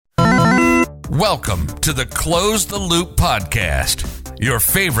Welcome to the Close the Loop podcast, your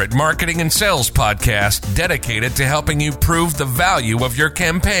favorite marketing and sales podcast dedicated to helping you prove the value of your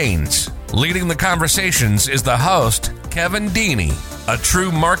campaigns. Leading the conversations is the host, Kevin Deeney, a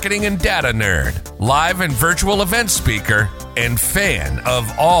true marketing and data nerd, live and virtual event speaker, and fan of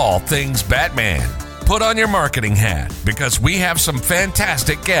all things Batman. Put on your marketing hat because we have some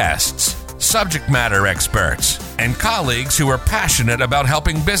fantastic guests, subject matter experts, and colleagues who are passionate about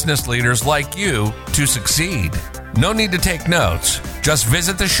helping business leaders like you to succeed. No need to take notes. Just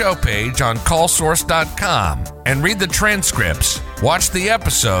visit the show page on callsource.com and read the transcripts, watch the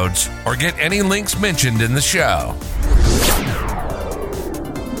episodes, or get any links mentioned in the show.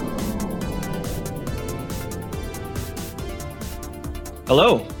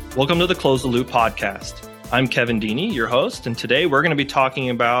 Hello, welcome to the Close the Loop podcast. I'm Kevin Deeney, your host, and today we're going to be talking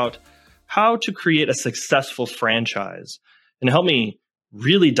about how to create a successful franchise. And to help me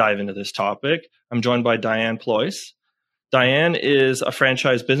really dive into this topic, I'm joined by Diane Plois. Diane is a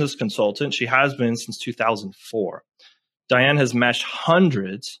franchise business consultant. She has been since 2004. Diane has matched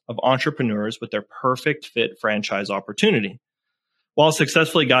hundreds of entrepreneurs with their perfect fit franchise opportunity, while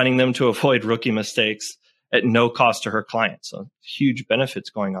successfully guiding them to avoid rookie mistakes at no cost to her clients. So huge benefits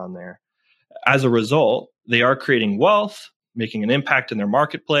going on there. As a result, they are creating wealth, making an impact in their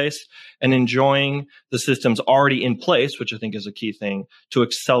marketplace, and enjoying the systems already in place, which I think is a key thing to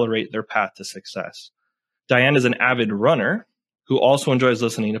accelerate their path to success. Diane is an avid runner who also enjoys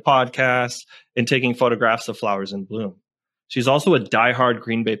listening to podcasts and taking photographs of flowers in bloom. She's also a diehard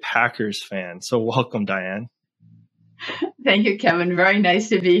Green Bay Packers fan. So welcome, Diane. Thank you, Kevin. Very nice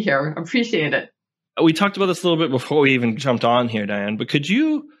to be here. Appreciate it. We talked about this a little bit before we even jumped on here, Diane, but could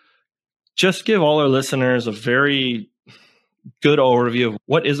you just give all our listeners a very good overview of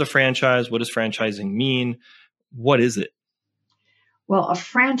what is a franchise? What does franchising mean? What is it? Well, a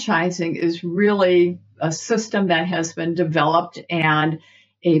franchising is really a system that has been developed and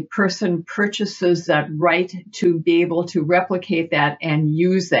a person purchases that right to be able to replicate that and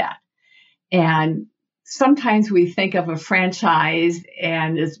use that. And sometimes we think of a franchise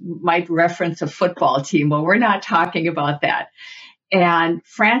and it might reference a football team. Well, we're not talking about that. And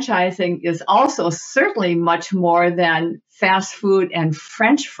franchising is also certainly much more than fast food and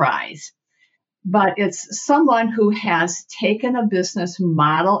French fries. But it's someone who has taken a business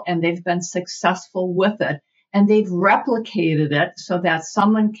model and they've been successful with it. And they've replicated it so that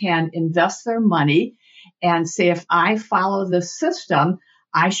someone can invest their money and say, if I follow the system,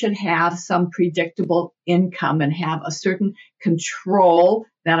 I should have some predictable income and have a certain control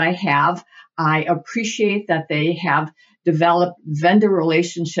that I have. I appreciate that they have developed vendor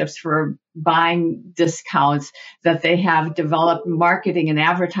relationships for buying discounts, that they have developed marketing and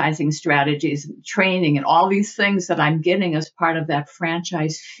advertising strategies, training, and all these things that I'm getting as part of that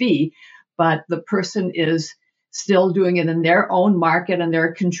franchise fee. But the person is still doing it in their own market and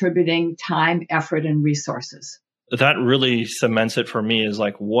they're contributing time, effort, and resources. That really cements it for me is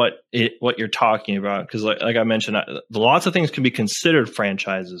like what you're talking about. Because like I mentioned, lots of things can be considered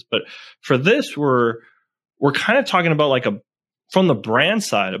franchises. But for this, we're kind of talking about from the brand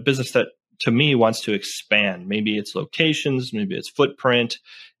side, a business that to me wants to expand. Maybe it's locations, maybe it's footprint.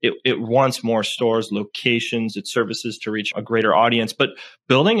 It wants more stores, locations, its services to reach a greater audience. But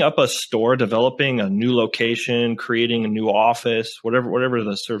building up a store, developing a new location, creating a new office, whatever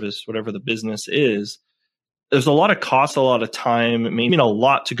the service, whatever the business is, there's a lot of cost, a lot of time, maybe a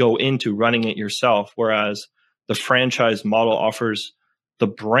lot to go into running it yourself. Whereas the franchise model offers the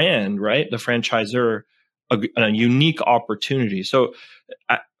brand, right? The franchisor, a unique opportunity. So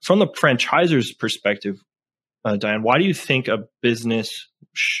from the franchisor's perspective, Diane, why do you think a business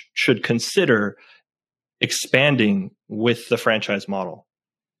should consider expanding with the franchise model?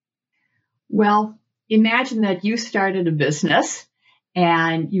 Well, imagine that you started a business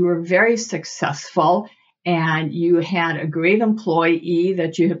and you were very successful and you had a great employee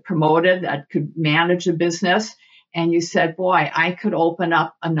that you had promoted that could manage a business. And you said, boy, I could open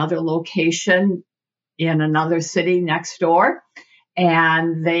up another location in another city next door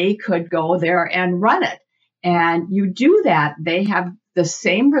and they could go there and run it. And you do that. They have the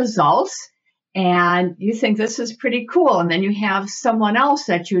same results and you think this is pretty cool. And then you have someone else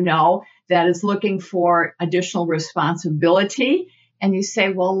that you know that is looking for additional responsibility. And you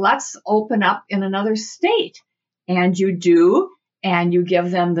say, well, let's open up in another state. And you do. And you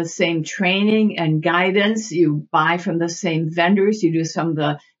give them the same training and guidance. You buy from the same vendors. You do some of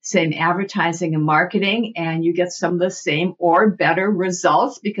the same advertising and marketing, and you get some of the same or better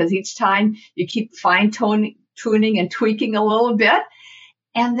results because each time you keep tuning and tweaking a little bit.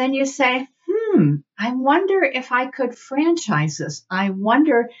 And then you say, I wonder if I could franchise this. I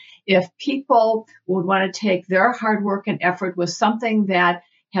wonder if people would want to take their hard work and effort with something that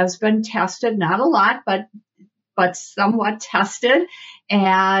has been tested, not a lot, but somewhat tested,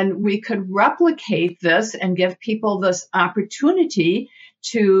 and we could replicate this and give people this opportunity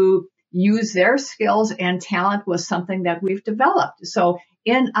to use their skills and talent with something that we've developed. So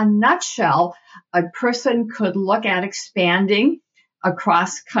in a nutshell, a person could look at expanding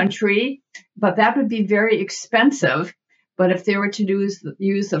across country, but that would be very expensive. But if they were to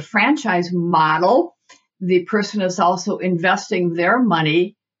use the franchise model, the person is also investing their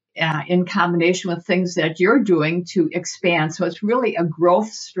money in combination with things that you're doing to expand. So it's really a growth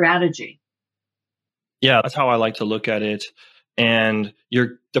strategy. Yeah, that's how I like to look at it. And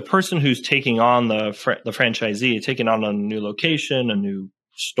you're the person who's taking on the franchisee, taking on a new location, a new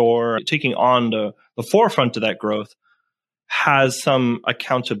store, taking on the forefront of that growth, has some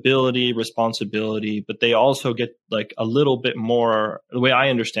accountability, responsibility, but they also get like a little bit more, the way I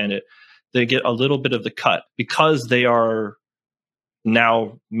understand it, they get a little bit of the cut because they are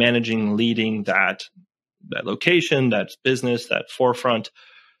now managing, leading that location, that business, that forefront.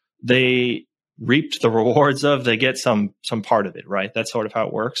 They reaped the rewards of, they get some part of it, right? That's sort of how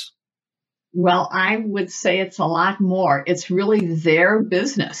it works. Well, I would say it's a lot more. It's really their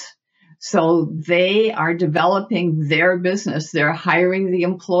business. So they are developing their business. They're hiring the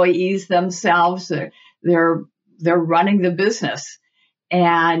employees themselves. They're running the business.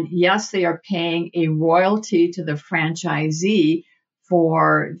 And yes, they are paying a royalty to the franchisee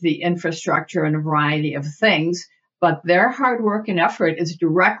for the infrastructure and a variety of things, but their hard work and effort is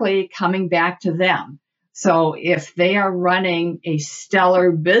directly coming back to them. So if they are running a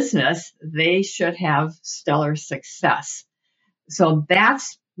stellar business, they should have stellar success. So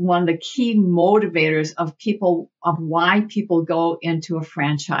that's one of the key motivators of why people go into a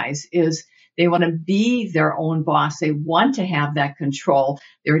franchise is they want to be their own boss. They want to have that control.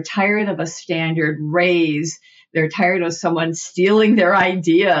 They're tired of a standard raise. They're tired of someone stealing their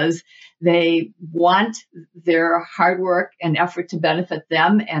ideas. They want their hard work and effort to benefit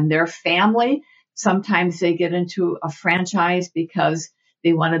them and their family. Sometimes they get into a franchise because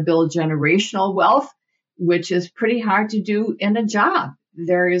they want to build generational wealth, which is pretty hard to do in a job.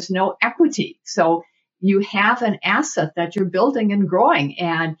 There is no equity. So you have an asset that you're building and growing.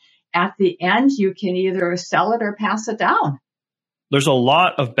 And at the end, you can either sell it or pass it down. There's a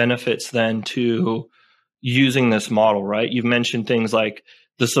lot of benefits then to using this model, right? You've mentioned things like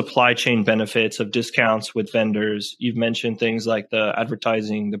the supply chain benefits of discounts with vendors. You've mentioned things like the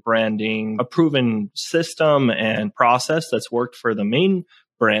advertising, the branding, a proven system and process that's worked for the main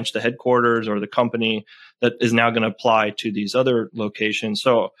branch, the headquarters or the company that is now going to apply to these other locations.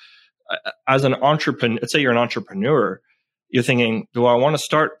 So as an entrepreneur, let's say you're an entrepreneur, you're thinking, do I want to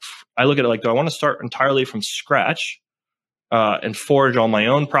start? I look at it like, do I want to start entirely from scratch and forge all my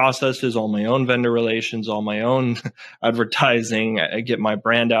own processes, all my own vendor relations, all my own advertising, get my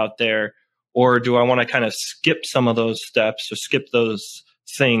brand out there? Or do I want to kind of skip some of those steps or skip those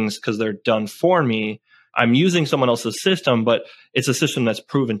things because they're done for me? I'm using someone else's system, but it's a system that's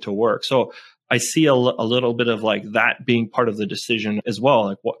proven to work. So I see a little bit of like that being part of the decision as well.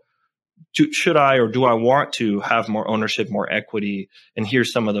 Like, what should I or do I want to have more ownership, more equity? And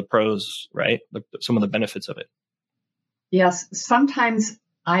here's some of the pros, right? Some of the benefits of it. Yes, sometimes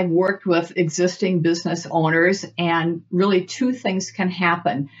I've worked with existing business owners, and really two things can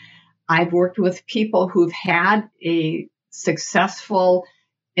happen. I've worked with people who've had a successful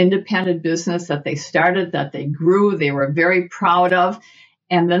independent business that they started, that they grew, they were very proud of,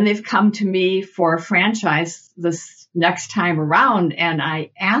 and then they've come to me for a franchise this next time around, and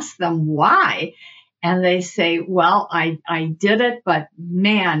I ask them why. And they say, well, I did it, but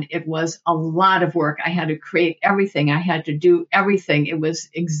man, it was a lot of work. I had to create everything. I had to do everything. It was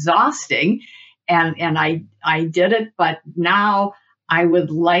exhausting. And I did it, but now I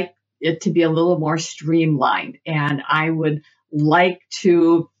would like it to be a little more streamlined. And I would like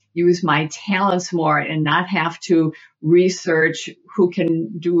to use my talents more and not have to research who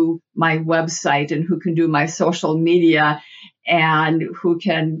can do my website and who can do my social media and who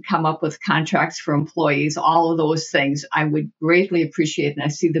can come up with contracts for employees, all of those things. I would greatly appreciate, and I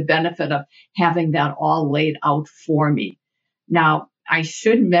see the benefit of having that all laid out for me. Now, I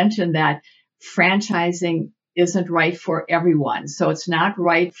should mention that franchising isn't right for everyone. So it's not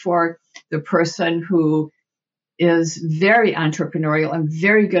right for the person who is very entrepreneurial and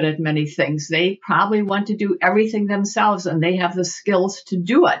very good at many things. They probably want to do everything themselves, and they have the skills to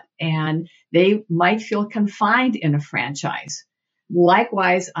do it. And they might feel confined in a franchise.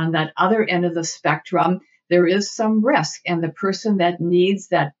 Likewise, on that other end of the spectrum, there is some risk. And the person that needs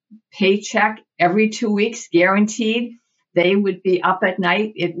that paycheck every 2 weeks guaranteed, they would be up at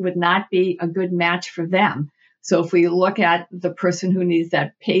night. It would not be a good match for them. So if we look at the person who needs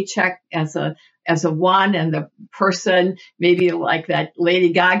that paycheck as a one, and the person maybe like that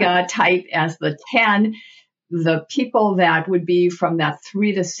Lady Gaga type as the 10, the people that would be from that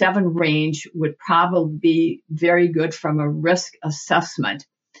 3 to 7 range would probably be very good from a risk assessment.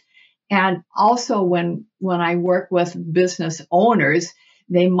 And also when I work with business owners,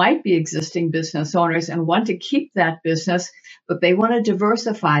 they might be existing business owners and want to keep that business, but they want to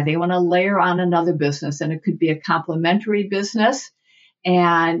diversify. They want to layer on another business, and it could be a complementary business,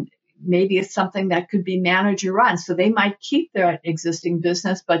 and maybe it's something that could be manager run. So they might keep their existing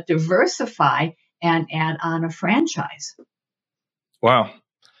business, but diversify and add on a franchise. Wow.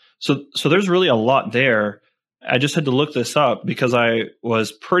 So there's really a lot there. I just had to look this up because I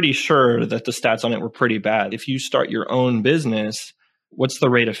was pretty sure that the stats on it were pretty bad. If you start your own business, what's the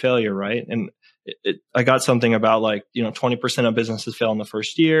rate of failure, right? And I got something about 20% of businesses fail in the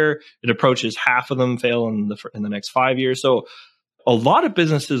first year. It approaches half of them fail in the next 5 years. So a lot of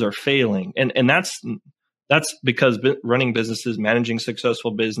businesses are failing, and that's because running businesses, managing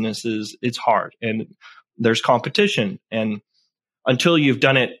successful businesses, it's hard, and there's competition. And until you've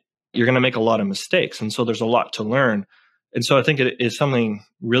done it, you're going to make a lot of mistakes. And so there's a lot to learn. And so I think it is something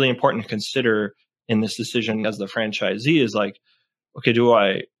really important to consider in this decision as the franchisee is like, okay,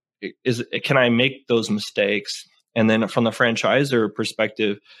 can I make those mistakes? And then from the franchisor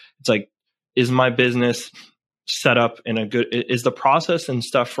perspective, it's like, is my business set up in is the process and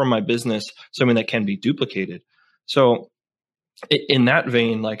stuff from my business something that can be duplicated? So in that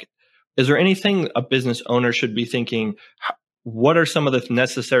vein, is there anything a business owner should be thinking, what are some of the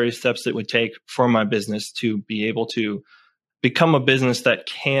necessary steps that would take for my business to be able to become a business that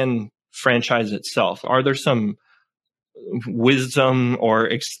can franchise itself? Are there some wisdom or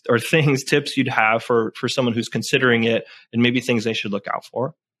things, tips you'd have for someone who's considering it, and maybe things they should look out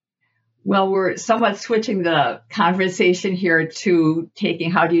for? Well, we're somewhat switching the conversation here to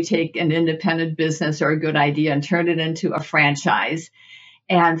how do you take an independent business or a good idea and turn it into a franchise?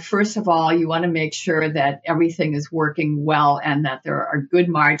 And first of all, you want to make sure that everything is working well and that there are good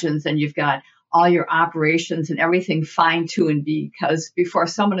margins and you've got all your operations and everything fine-tuned, because before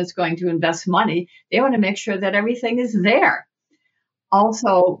someone is going to invest money, they want to make sure that everything is there.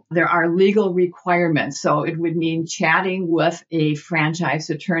 Also, there are legal requirements. So it would mean chatting with a franchise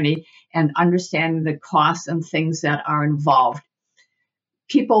attorney and understanding the costs and things that are involved.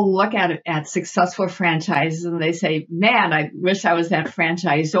 People look at successful franchises and they say, man, I wish I was that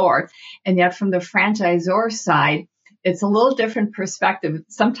franchisor. And yet from the franchisor side, it's a little different perspective.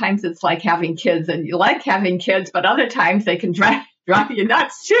 Sometimes it's like having kids, and you like having kids, but other times they can drive you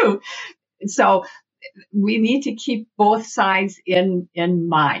nuts too. So we need to keep both sides in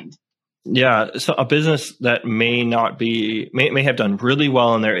mind. Yeah. So a business that may have done really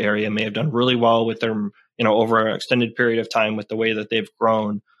well in their area, may have done really well with their, over an extended period of time with the way that they've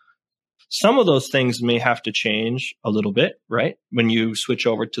grown. Some of those things may have to change a little bit, right? When you switch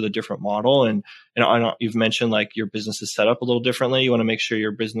over to the different model, and I know you've mentioned your business is set up a little differently. You want to make sure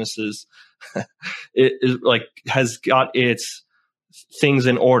your business has got its things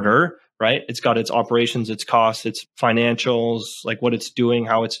in order, right? It's got its operations, its costs, its financials, what it's doing,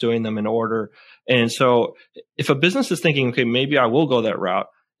 how it's doing them in order. And so if a business is thinking, okay, maybe I will go that route,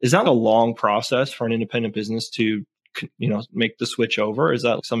 is that a long process for an independent business to make the switch over? Is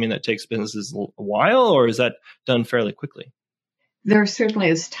that something that takes businesses a while, or is that done fairly quickly? There certainly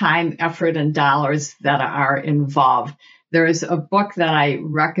is time, effort, and dollars that are involved. There is a book that I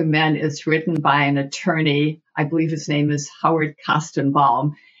recommend. It's written by an attorney. I believe his name is Howard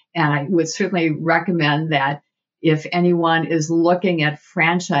Kostenbaum. And I would certainly recommend that if anyone is looking at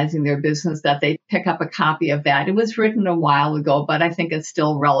franchising their business, that they pick up a copy of that. It was written a while ago, but I think it's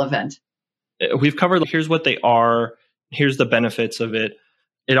still relevant. We've covered, here's what they are, here's the benefits of it.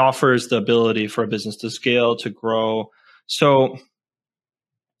 It offers the ability for a business to scale, to grow. So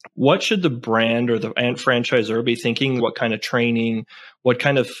what should the brand or the franchisor be thinking? What kind of training, what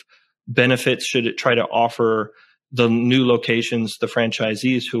kind of benefits should it try to offer the new locations, the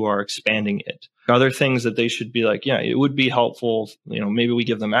franchisees who are expanding it? Are there things that they should be like, yeah, it would be helpful, maybe we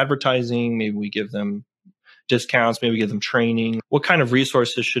give them advertising, maybe we give them discounts, maybe give them training? What kind of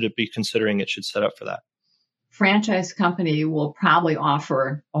resources should it be considering it should set up for that? Franchise company will probably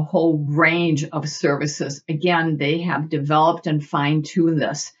offer a whole range of services. Again, they have developed and fine-tuned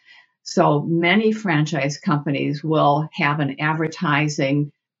this. So many franchise companies will have an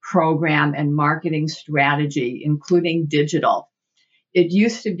advertising program and marketing strategy, including digital. It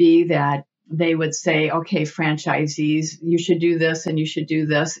used to be that they would say, okay, franchisees, you should do this and you should do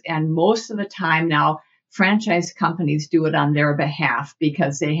this. And most of the time now, franchise companies do it on their behalf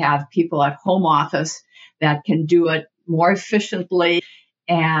because they have people at home office that can do it more efficiently.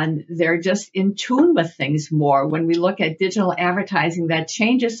 And they're just in tune with things more. When we look at digital advertising, that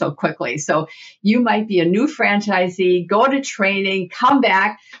changes so quickly. So you might be a new franchisee, go to training, come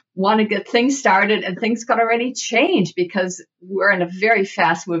back, want to get things started, and things could already change because we're in a very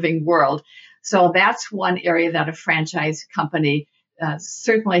fast-moving world. So that's one area that a franchise company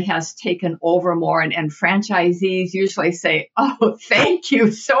certainly has taken over more. And franchisees usually say, oh, thank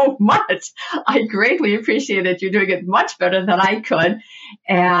you so much. I greatly appreciate it. You're doing it much better than I could.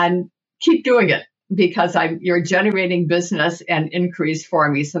 And keep doing it because you're generating business and increase for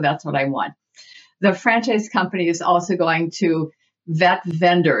me. So that's what I want. The franchise company is also going to vet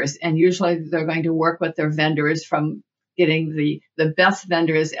vendors. And usually they're going to work with their vendors from getting the best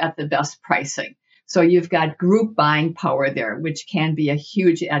vendors at the best pricing. So you've got group buying power there, which can be a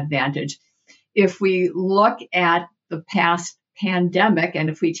huge advantage. If we look at the past pandemic, and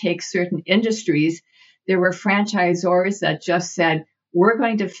if we take certain industries, there were franchisors that just said, we're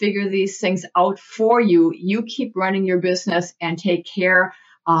going to figure these things out for you. You keep running your business and take care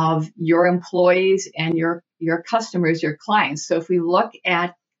of your employees and your customers, your clients. So if we look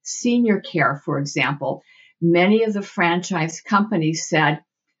at senior care, for example, many of the franchise companies said,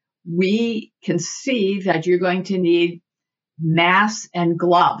 we can see that you're going to need masks and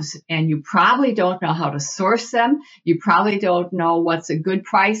gloves, and you probably don't know how to source them. You probably don't know what's a good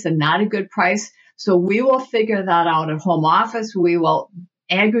price and not a good price. So we will figure that out at home office. We will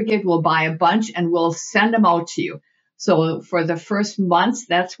aggregate, we'll buy a bunch, and we'll send them out to you. So for the first months,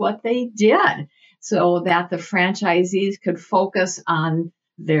 that's what they did, so that the franchisees could focus on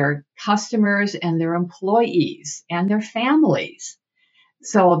their customers and their employees and their families.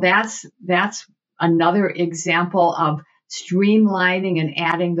 So that's another example of streamlining and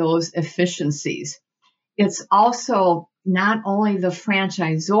adding those efficiencies. It's also not only the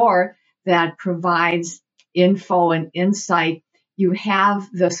franchisor that provides info and insight. You have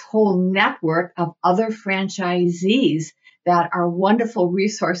this whole network of other franchisees that are wonderful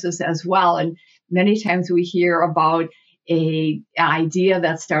resources as well. And many times we hear about an idea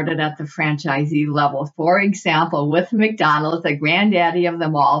that started at the franchisee level. For example, with McDonald's, the granddaddy of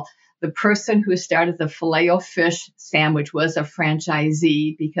them all, the person who started the Filet-O-Fish sandwich was a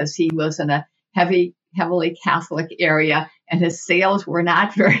franchisee because he was in a heavily Catholic area and his sales were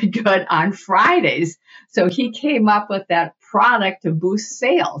not very good on Fridays. So he came up with that product to boost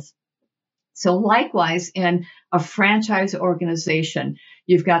sales. So likewise, in a franchise organization,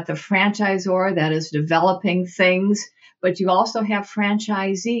 you've got the franchisor that is developing things, but you also have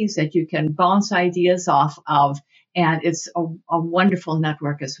franchisees that you can bounce ideas off of, and it's a wonderful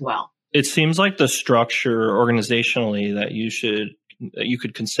network as well. It seems like the structure organizationally that you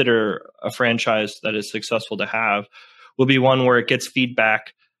could consider a franchise that is successful to have will be one where it gets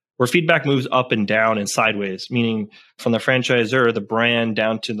feedback, where feedback moves up and down and sideways, meaning from the franchisor, the brand,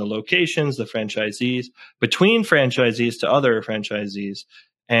 down to the locations, the franchisees, between franchisees to other franchisees.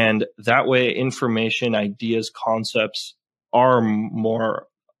 And that way, information, ideas, concepts are more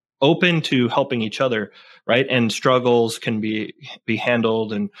open to helping each other, right? And struggles can be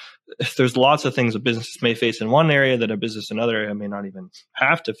handled. And there's lots of things a business may face in one area that a business in another area may not even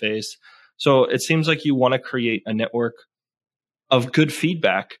have to face. So it seems like you want to create a network of good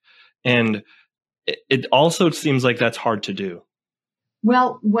feedback. And it also seems like that's hard to do.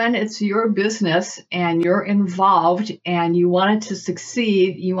 Well, when it's your business and you're involved and you want it to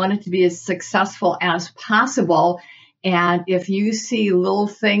succeed, you want it to be as successful as possible. And if you see little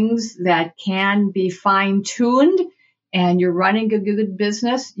things that can be fine-tuned and you're running a good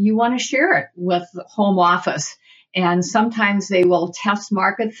business, you want to share it with the home office. And sometimes they will test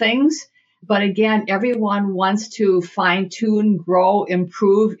market things. But again, everyone wants to fine-tune, grow,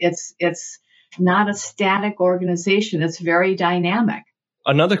 improve. It's not a static organization. It's very dynamic.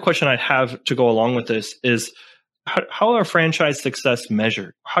 Another question I have to go along with this is, how are franchise success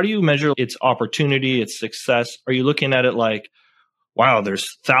measured? How do you measure its opportunity, its success? Are you looking at it like, wow,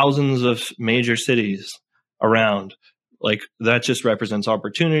 there's thousands of major cities around, like that just represents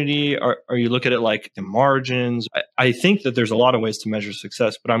opportunity? Or you look at it like the margins? I think that there's a lot of ways to measure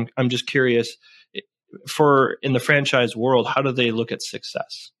success, but I'm just curious, in the franchise world, how do they look at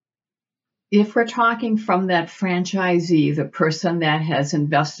success? If we're talking from that franchisee, the person that has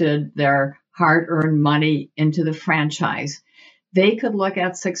invested their hard-earned money into the franchise, they could look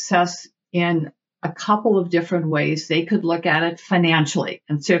at success in a couple of different ways. They could look at it financially,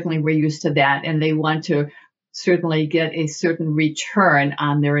 and certainly we're used to that, and they want to certainly get a certain return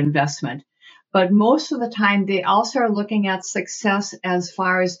on their investment. But most of the time, they also are looking at success as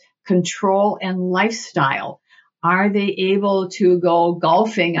far as control and lifestyle. Are they able to go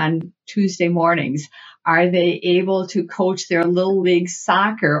golfing on Tuesday mornings? Are they able to coach their little league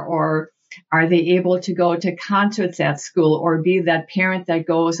soccer, or are they able to go to concerts at school or be that parent that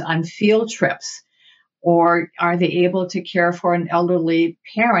goes on field trips? Or are they able to care for an elderly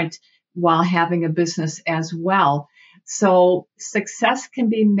parent while having a business as well? So success can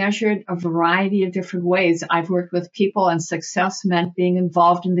be measured a variety of different ways. I've worked with people, and success meant being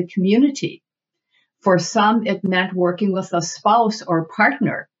involved in the community. For some, it meant working with a spouse or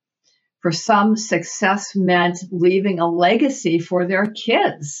partner. For some, success meant leaving a legacy for their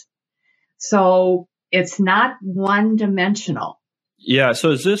kids. So it's not one-dimensional. Yeah.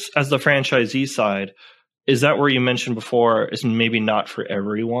 So is this, as the franchisee side, is that where you mentioned before is maybe not for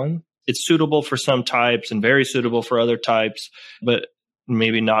everyone? It's suitable for some types and very suitable for other types, but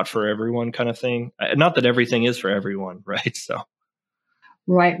maybe not for everyone kind of thing. Not that everything is for everyone, right? So.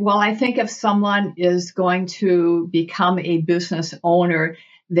 Right. Well, I think if someone is going to become a business owner,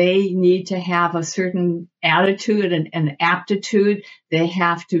 they need to have a certain attitude and aptitude. They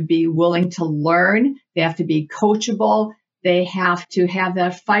have to be willing to learn. They have to be coachable. They have to have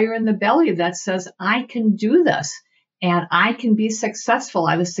that fire in the belly that says, I can do this and I can be successful.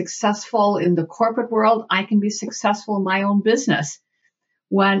 I was successful in the corporate world. I can be successful in my own business.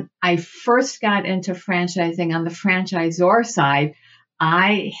 When I first got into franchising on the franchisor side,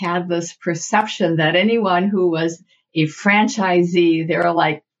 I had this perception that anyone who was a franchisee, they were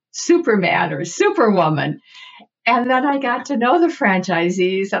like Superman or Superwoman. And then I got to know the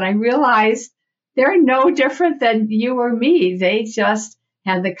franchisees and I realized they're no different than you or me. They just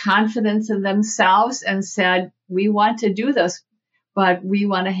had the confidence in themselves and said, we want to do this, but we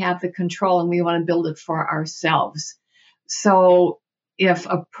want to have the control and we want to build it for ourselves. So if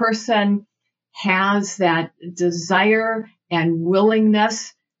a person has that desire and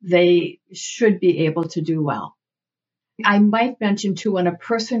willingness, they should be able to do well. I might mention too, when a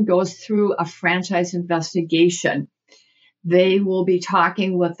person goes through a franchise investigation, they will be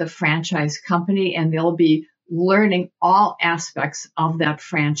talking with the franchise company and they'll be learning all aspects of that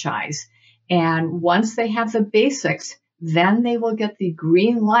franchise. And once they have the basics, then they will get the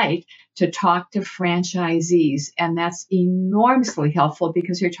green light to talk to franchisees. And that's enormously helpful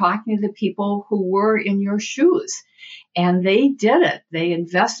because you're talking to the people who were in your shoes. And they did it. They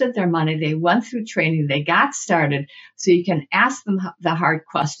invested their money. They went through training. They got started. So you can ask them the hard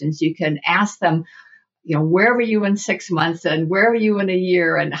questions. You can ask them, where were you in 6 months and where were you in a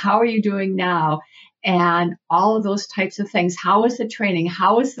year and how are you doing now? And all of those types of things. How is the training?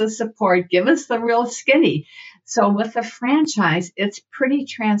 How is the support? Give us the real skinny. So with the franchise, it's pretty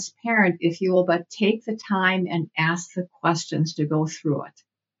transparent if you will but take the time and ask the questions to go through it.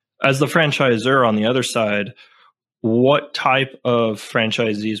 As the franchisor on the other side, what type of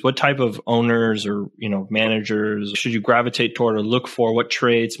franchisees, what type of owners or, managers should you gravitate toward or look for? What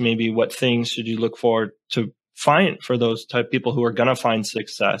traits, maybe what things should you look for to find for those type of people who are going to find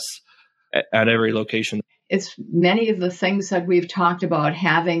success at every location? It's many of the things that we've talked about: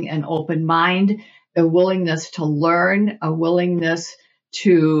 having an open mind, a willingness to learn, a willingness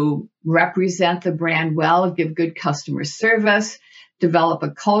to represent the brand well, give good customer service, develop a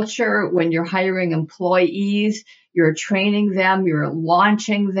culture. When you're hiring employees, you're training them, you're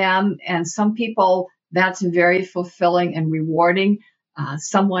launching them. And some people, that's very fulfilling and rewarding.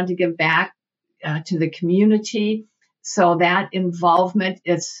 Some want to give back to the community. So that involvement,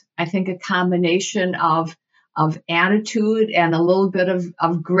 it's, I think, a combination of attitude and a little bit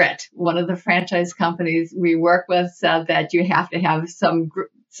of grit. One of the franchise companies we work with said that you have to have some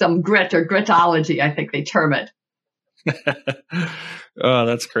grit or gritology, I think they term it. Oh,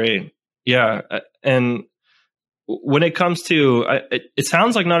 that's great. Yeah. And when it comes to, it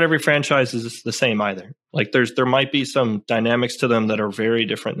sounds like not every franchise is the same either. Like there might be some dynamics to them that are very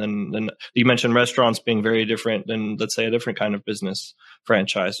different than you mentioned restaurants being very different than, let's say, a different kind of business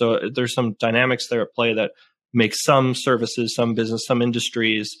franchise. So there's some dynamics there at play that make some services, some business, some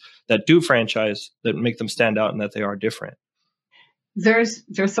industries that do franchise that make them stand out and that they are different. There's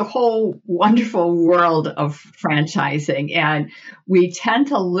a whole wonderful world of franchising, and we tend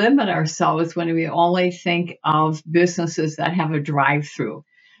to limit ourselves when we only think of businesses that have a drive-through.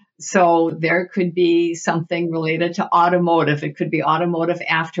 So there could be something related to automotive. It could be automotive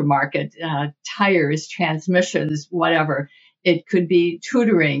aftermarket, tires, transmissions, whatever. It could be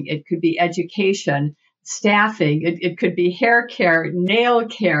tutoring. It could be education, staffing. It could be hair care, nail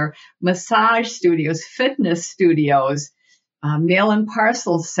care, massage studios, fitness studios. Mail and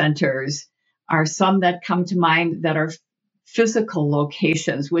parcel centers are some that come to mind that are physical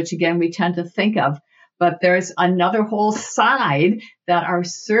locations, which again, we tend to think of. But there's another whole side that are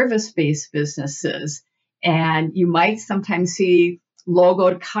service-based businesses. And you might sometimes see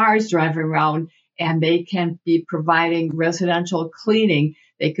logoed cars driving around, and they can be providing residential cleaning.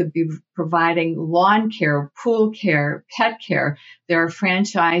 They could be providing lawn care, pool care, pet care. There are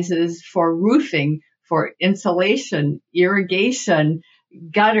franchises for roofing, for insulation, irrigation,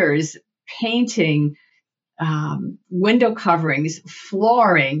 gutters, painting, window coverings,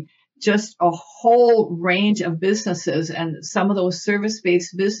 flooring, just a whole range of businesses. And some of those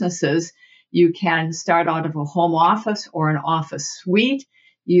service-based businesses, you can start out of a home office or an office suite.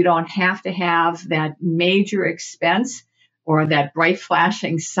 You don't have to have that major expense or that bright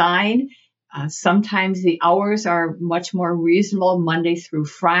flashing sign. Sometimes the hours are much more reasonable, Monday through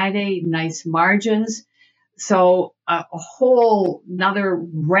Friday, nice margins. So a whole another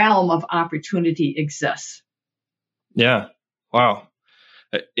realm of opportunity exists. Yeah. Wow.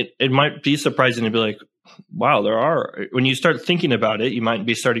 It might be surprising to be like, wow, there are, when you start thinking about it, you might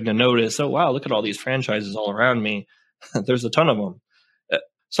be starting to notice, oh, wow, look at all these franchises all around me. There's a ton of them.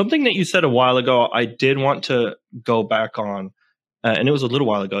 Something that you said a while ago, I did want to go back on, and it was a little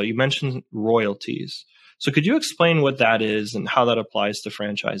while ago. You mentioned royalties. So could you explain what that is and how that applies to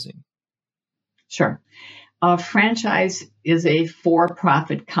franchising? Sure. A franchise is a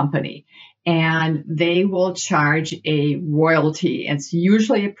for-profit company, and they will charge a royalty. It's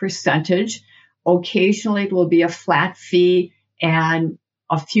usually a percentage. Occasionally, it will be a flat fee, and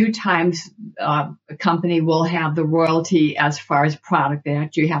a few times a company will have the royalty as far as product. They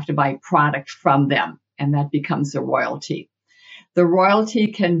actually have to buy product from them, and that becomes a royalty. The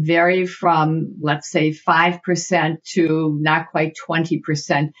royalty can vary from, let's say, 5% to not quite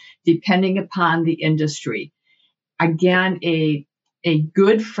 20%, depending upon the industry. Again, a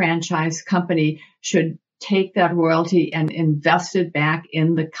good franchise company should take that royalty and invest it back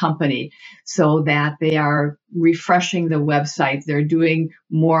in the company so that they are refreshing the website. They're doing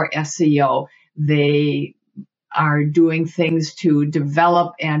more SEO. They are doing things to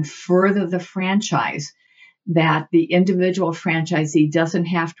develop and further the franchise that the individual franchisee doesn't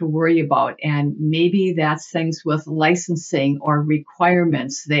have to worry about. And maybe that's things with licensing or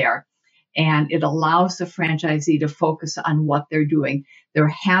requirements there. And it allows the franchisee to focus on what they're doing. There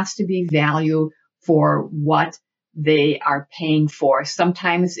has to be value for what they are paying for.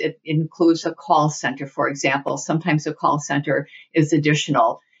 Sometimes it includes a call center, for example. Sometimes a call center is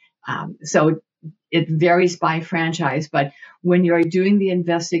additional. So it varies by franchise. But when you're doing the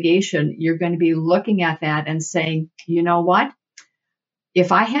investigation, you're going to be looking at that and saying, you know what?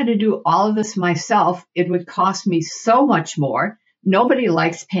 If I had to do all of this myself, it would cost me so much more. Nobody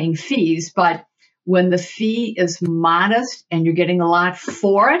likes paying fees, but when the fee is modest and you're getting a lot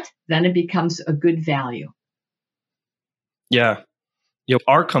for it, then it becomes a good value. Yeah.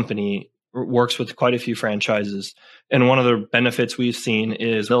 Our company works with quite a few franchises. And one of the benefits we've seen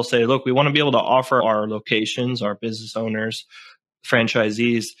is they'll say, look, we want to be able to offer our locations, our business owners,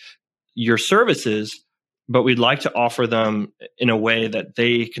 franchisees, your services, but we'd like to offer them in a way that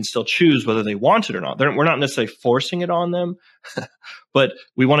they can still choose whether they want it or not. We're not necessarily forcing it on them, but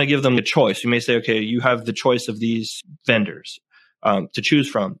we want to give them a choice. You may say, okay, you have the choice of these vendors to choose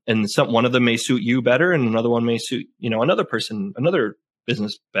from. And one of them may suit you better, and another one may suit, another person, another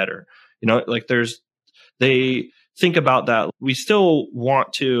business better. They think about that. We still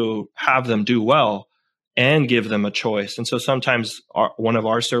want to have them do well and give them a choice. And so sometimes one of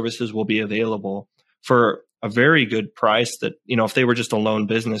our services will be available for a very good price that, if they were just a lone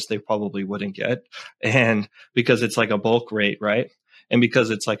business, they probably wouldn't get. And because it's like a bulk rate, right? And because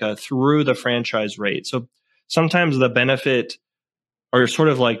it's like a through the franchise rate. So sometimes the benefit are sort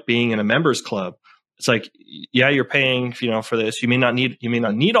of like being in a members club. It's like, yeah, you're paying, for this. You may not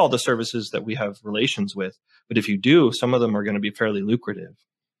need all the services that we have relations with, but if you do, some of them are going to be fairly lucrative.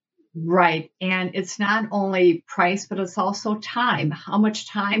 Right. And it's not only price, but it's also time. How much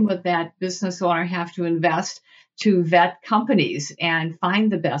time would that business owner have to invest to vet companies and find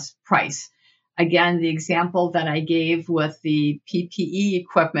the best price? Again, the example that I gave with the PPE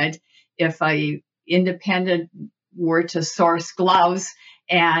equipment, if a independent were to source gloves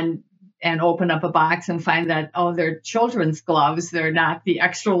and open up a box and find that, they're children's gloves, they're not the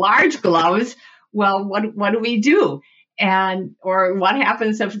extra large gloves, well, what do we do? Or what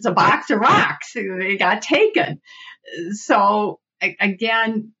happens if it's a box of rocks? They got taken. So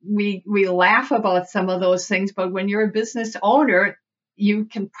again, we laugh about some of those things, but when you're a business owner, you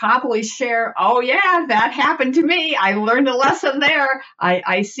can probably share, oh yeah, that happened to me. I learned a lesson there.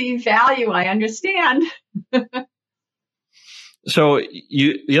 I see value. I understand. So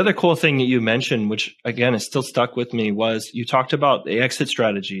the other cool thing that you mentioned, which again is still stuck with me, was you talked about the exit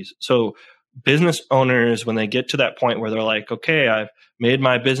strategies. So business owners, when they get to that point where they're like, okay, I've made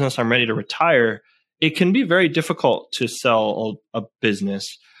my business, I'm ready to retire, it can be very difficult to sell a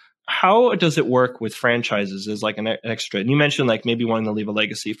business. How does it work with franchises as like an extra? And you mentioned like maybe wanting to leave a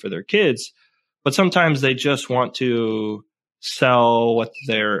legacy for their kids, but sometimes they just want to sell what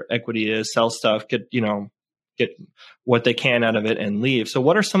their equity is, sell stuff, get what they can out of it and leave. So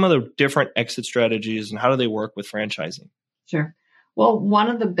what are some of the different exit strategies and how do they work with franchising? Sure. Well, one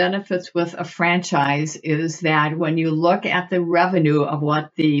of the benefits with a franchise is that when you look at the revenue of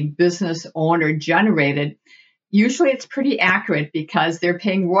what the business owner generated, usually it's pretty accurate because they're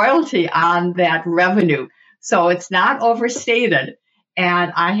paying royalty on that revenue. So it's not overstated.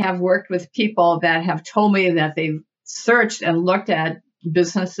 And I have worked with people that have told me that they've searched and looked at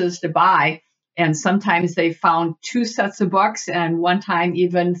businesses to buy, and sometimes they found 2 sets of books and one time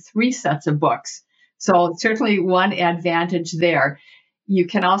even 3 sets of books. So certainly one advantage there. You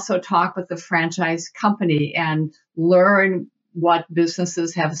can also talk with the franchise company and learn what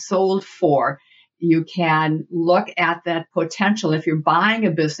businesses have sold for. You can look at that potential if you're buying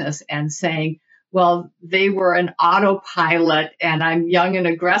a business and saying, well, they were an autopilot and I'm young and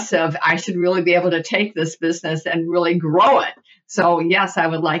aggressive. I should really be able to take this business and really grow it. So yes, I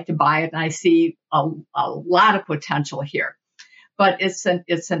would like to buy it. And I see a lot of potential here, but it's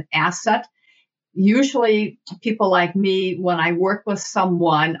an asset. Usually people like me, when I work with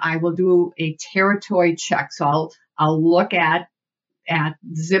someone, I will do a territory check. So I'll look at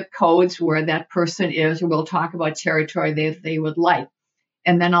zip codes where that person is, or we'll talk about territory they would like.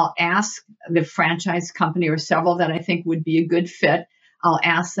 And then I'll ask the franchise company or several that I think would be a good fit. I'll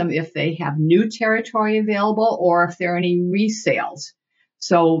ask them if they have new territory available or if there are any resales.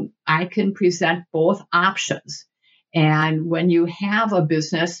 So I can present both options. And when you have a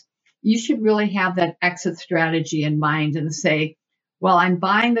business, you should really have that exit strategy in mind and say, well, I'm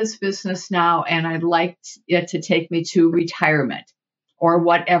buying this business now and I'd like it to take me to retirement or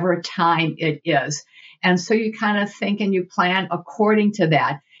whatever time it is. And so you kind of think and you plan according to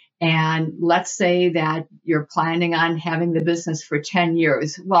that. And let's say that you're planning on having the business for 10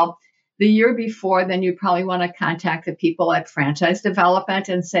 years. Well, the year before, then you probably want to contact the people at Franchise Development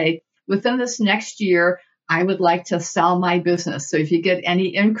and say, within this next year, I would like to sell my business. So if you get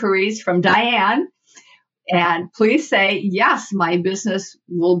any inquiries from Diane, and please say, yes, my business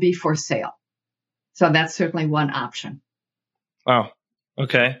will be for sale. So that's certainly one option. Wow.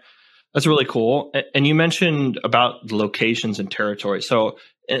 Okay. That's really cool. And you mentioned about the locations and territory. So,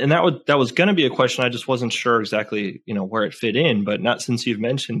 and that was going to be a question. I just wasn't sure exactly, where it fit in, but not since you've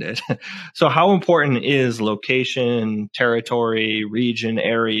mentioned it. So how important is location, territory, region,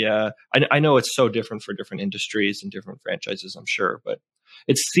 area? I know it's so different for different industries and different franchises, I'm sure, but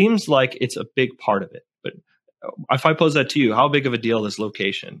it seems like it's a big part of it. But if I pose that to you, how big of a deal is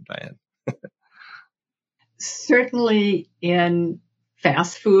location, Diane? Certainly in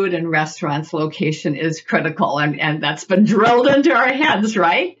fast food and restaurants, location is critical, and that's been drilled into our heads,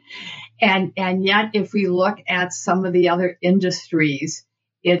 right? And yet, if we look at some of the other industries,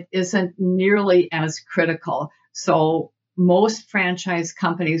 it isn't nearly as critical. So most franchise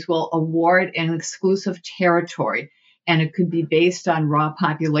companies will award an exclusive territory, and it could be based on raw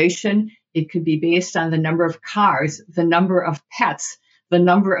population. It could be based on the number of cars, the number of pets, the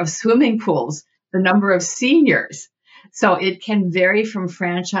number of swimming pools, the number of seniors. So it can vary from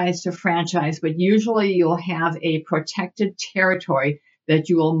franchise to franchise, but usually you'll have a protected territory that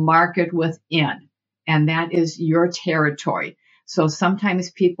you will market within, and that is your territory. So sometimes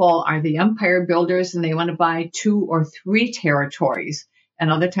people are the empire builders and they want to buy 2 or 3 territories.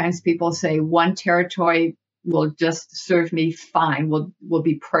 And other times people say 1 territory will just serve me fine, will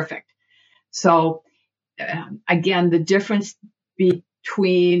be perfect. So again, the difference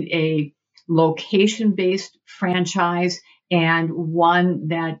between a location-based franchise and one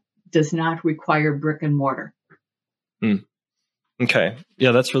that does not require brick and mortar. Okay.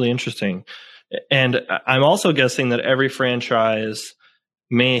 Yeah, that's really interesting. And I'm also guessing that every franchise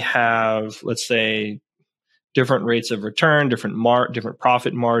may have, let's say, different rates of return, different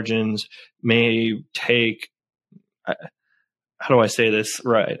profit margins, may take, how do I say this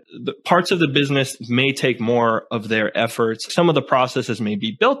right? The parts of the business may take more of their efforts. Some of the processes may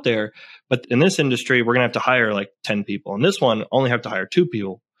be built there, but in this industry, we're going to have to hire like 10 people. And this one only have to hire 2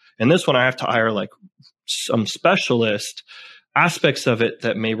 people. And this one, I have to hire like some specialist aspects of it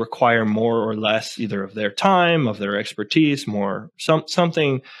that may require more or less either of their time, of their expertise,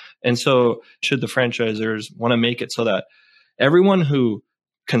 something. And so should the franchisors want to make it so that everyone who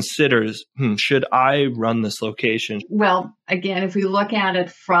considers, should I run this location? Well, again, if we look at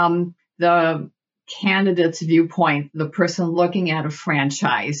it from the candidate's viewpoint, the person looking at a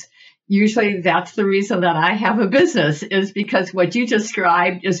franchise, usually that's the reason that I have a business, is because what you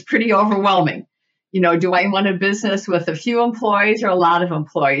described is pretty overwhelming. Do I want a business with a few employees or a lot of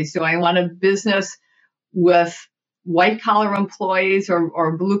employees? Do I want a business with white collar employees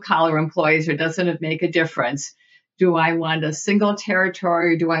or blue collar employees, or doesn't it make a difference? Do I want a single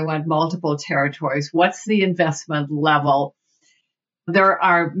territory or do I want multiple territories? What's the investment level? There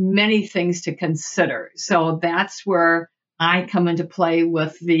are many things to consider. So that's where I come into play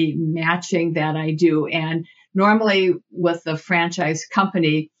with the matching that I do. And normally with the franchise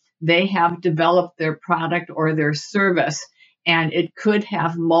company, they have developed their product or their service, and it could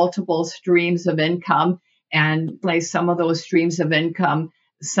have multiple streams of income. And like some of those streams of income,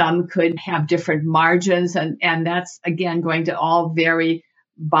 some could have different margins. And that's, again, going to all vary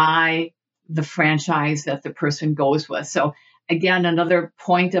by the franchise that the person goes with. So again, another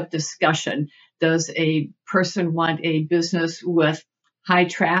point of discussion. Does a person want a business with high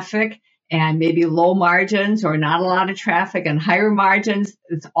traffic and maybe low margins, or not a lot of traffic and higher margins?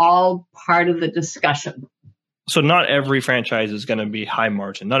 It's all part of the discussion. So not every franchise is going to be high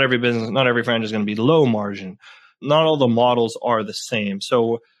margin. Not every franchise is going to be low margin. Not all the models are the same.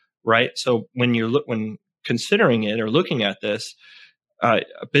 So, right. So when considering it or looking at this, a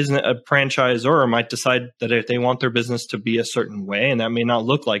franchisor might decide that if they want their business to be a certain way, and that may not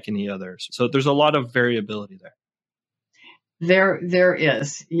look like any others. So there's a lot of variability there. There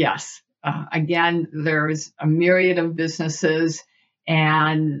is, yes. Again, there's a myriad of businesses,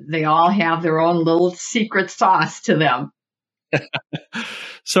 and they all have their own little secret sauce to them.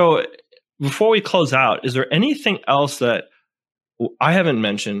 So before we close out, is there anything else that I haven't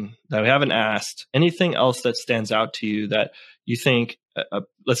mentioned, that we haven't asked, anything else that stands out to you that you think,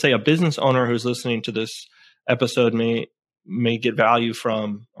 let's say a business owner who's listening to this episode may get value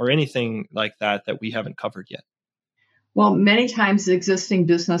from, or anything like that we haven't covered yet? Well, many times existing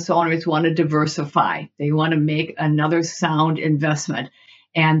business owners want to diversify. They want to make another sound investment,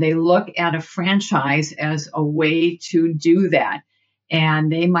 and they look at a franchise as a way to do that.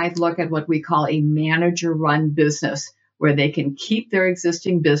 And they might look at what we call a manager-run business, where they can keep their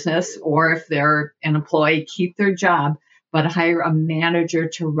existing business, or if they're an employee, keep their job, but hire a manager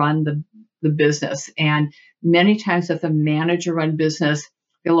to run the business. And many times with a manager-run business,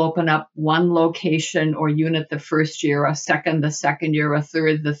 they'll open up one location or unit the first year, a second the second year, a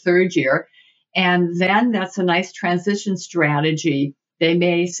third the third year. And then that's a nice transition strategy. They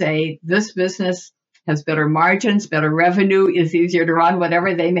may say, this business has better margins, better revenue, is easier to run,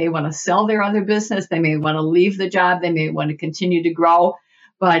 whatever. They may want to sell their other business. They may want to leave the job. They may want to continue to grow,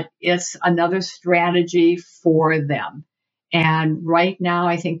 but it's another strategy for them. And right now,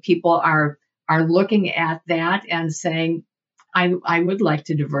 I think people are looking at that and saying, I would like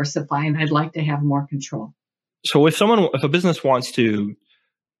to diversify, and I'd like to have more control. So if a business wants to,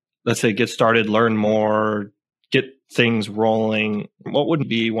 let's say, get started, learn more, get things rolling, what would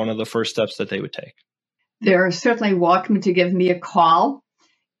be one of the first steps that they would take? They're certainly welcome to give me a call.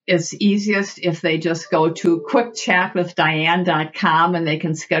 It's easiest if they just go to quickchatwithdiane.com and they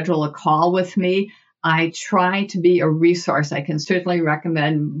can schedule a call with me. I try to be a resource. I can certainly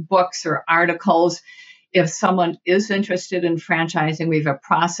recommend books or articles. If someone is interested in franchising, we have a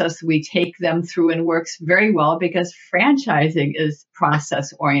process we take them through, and works very well because franchising is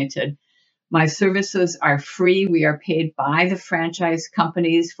process oriented. My services are free. We are paid by the franchise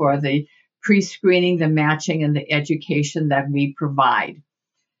companies for the pre-screening, the matching, and the education that we provide.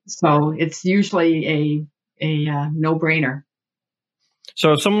 So it's usually a no-brainer.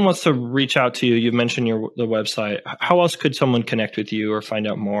 So if someone wants to reach out to you, you've mentioned the website. How else could someone connect with you or find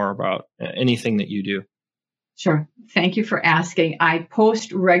out more about anything that you do? Sure. Thank you for asking. I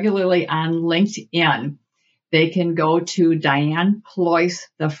post regularly on LinkedIn. They can go to Diane Ployce,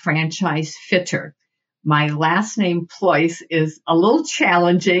 the Franchise Fitter. My last name, Ployce, is a little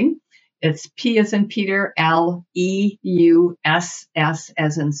challenging. It's P as in Peter, Leuss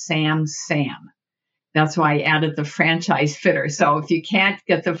as in Sam. That's why I added the Franchise Fitter. So if you can't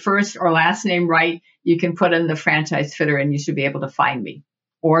get the first or last name right, you can put in the Franchise Fitter and you should be able to find me.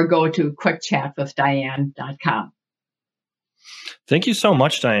 Or go to quickchatwithdiane.com. Thank you so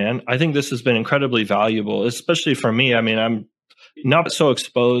much, Diane. I think this has been incredibly valuable, especially for me. I mean, I'm not so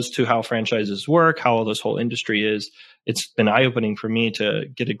exposed to how franchises work, how this whole industry is. It's been eye-opening for me to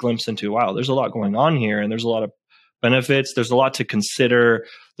get a glimpse into, wow, there's a lot going on here, and there's a lot of benefits. There's a lot to consider.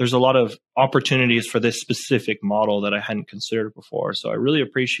 There's a lot of opportunities for this specific model that I hadn't considered before. So I really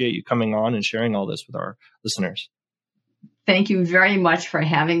appreciate you coming on and sharing all this with our listeners. Thank you very much for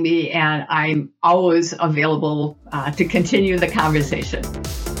having me, and I'm always available to continue the conversation.